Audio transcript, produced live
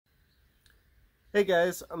Hey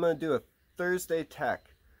guys, I'm going to do a Thursday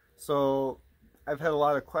tech. So I've had a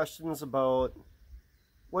lot of questions about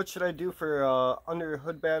what should I do for under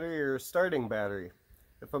hood battery or starting battery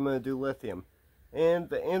if I'm going to do lithium. And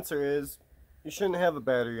the answer is you shouldn't have a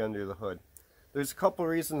battery under the hood. There's a couple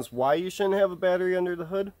reasons why you shouldn't have a battery under the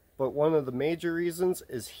hood, but one of the major reasons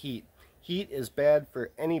is heat. Heat is bad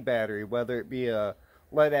for any battery, whether it be a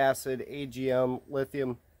lead acid, AGM,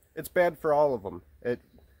 lithium. It's bad for all of them. It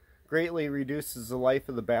greatly reduces the life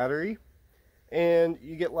of the battery and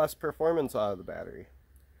you get less performance out of the battery.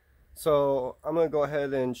 So I'm going to go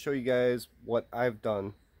ahead and show you guys what I've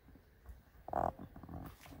done.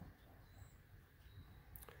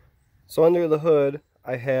 So under the hood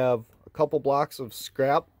I have a couple blocks of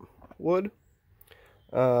scrap wood.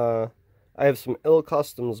 I have some Ill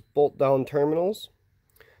Customs bolt down terminals.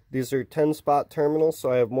 These are 10 spot terminals,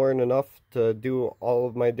 so I have more than enough to do all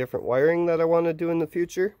of my different wiring that I want to do in the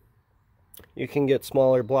future. You can get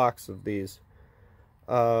smaller blocks of these.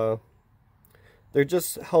 They're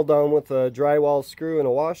just held down with a drywall screw and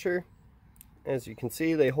a washer. As you can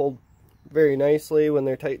see, they hold very nicely when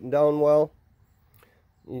they're tightened down well.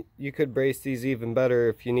 You could brace these even better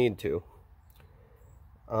if you need to.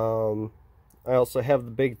 I also have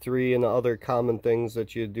the big three and the other common things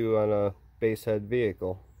that you do on a base head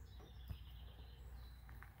vehicle.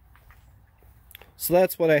 So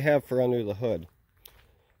that's what I have for under the hood.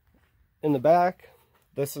 In the back,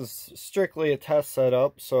 this is strictly a test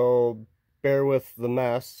setup, so bear with the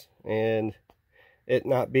mess and it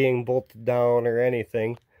not being bolted down or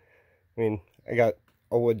anything. I mean, I got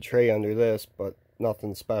a wood tray under this, but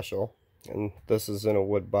nothing special. And this is in a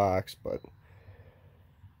wood box, but...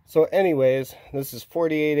 So anyways, this is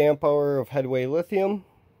 48 amp hour of headway lithium,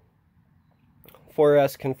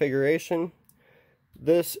 4S configuration.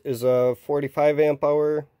 This is a 45 amp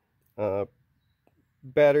hour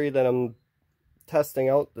battery that I'm testing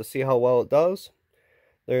out to see how well it does.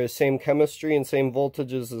 They're the same chemistry and same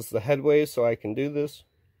voltages as the headway, so I can do this.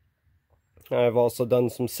 I've also done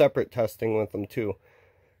some separate testing with them too.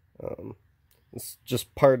 It's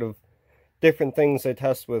just part of different things I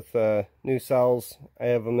test with new cells. I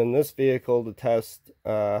have them in this vehicle to test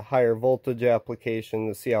higher voltage application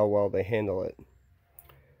to see how well they handle it.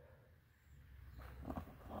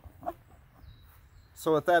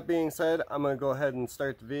 So with that being said, I'm going to go ahead and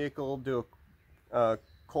start the vehicle, do a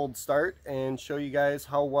cold start, and show you guys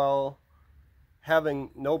how well having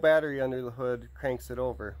no battery under the hood cranks it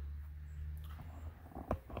over.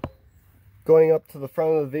 Going up to the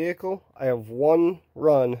front of the vehicle, I have one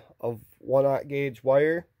run of 1/0 gauge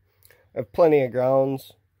wire. I have plenty of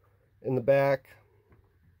grounds in the back.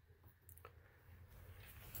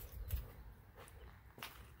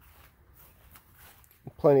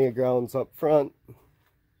 Plenty of grounds up front.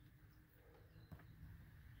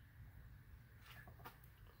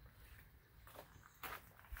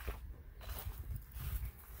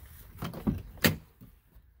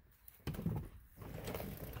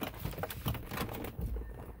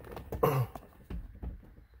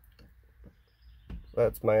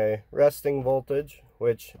 That's my resting voltage,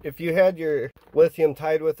 which if you had your lithium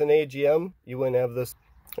tied with an AGM, you wouldn't have this.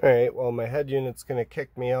 Alright, well, my head unit's going to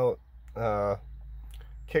kick me out.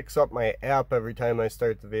 Kicks up my app every time I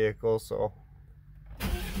start the vehicle, so.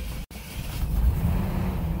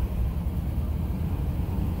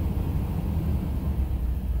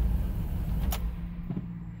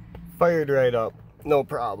 Fired right up, no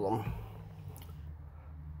problem.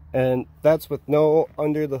 And that's with no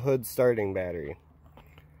under the hood starting battery.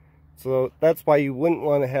 So that's why you wouldn't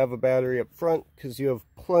want to have a battery up front, because you have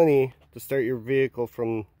plenty to start your vehicle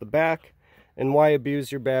from the back. And why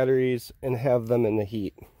abuse your batteries and have them in the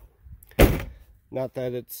heat? Not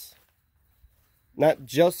that it's not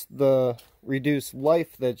just the reduced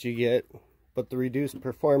life that you get, but the reduced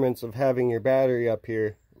performance of having your battery up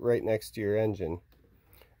here right next to your engine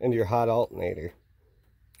and your hot alternator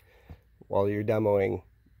while you're demoing.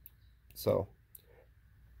 So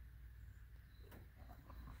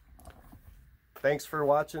thanks for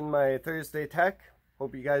watching my Thursday tech.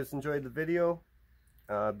 Hope you guys enjoyed the video.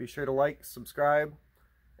 Be sure to like, subscribe,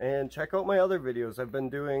 and check out my other videos. I've been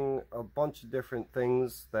doing a bunch of different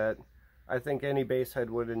things that I think any base head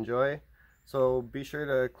would enjoy. So be sure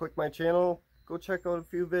to click my channel, go check out a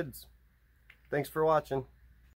few vids. Thanks for watching.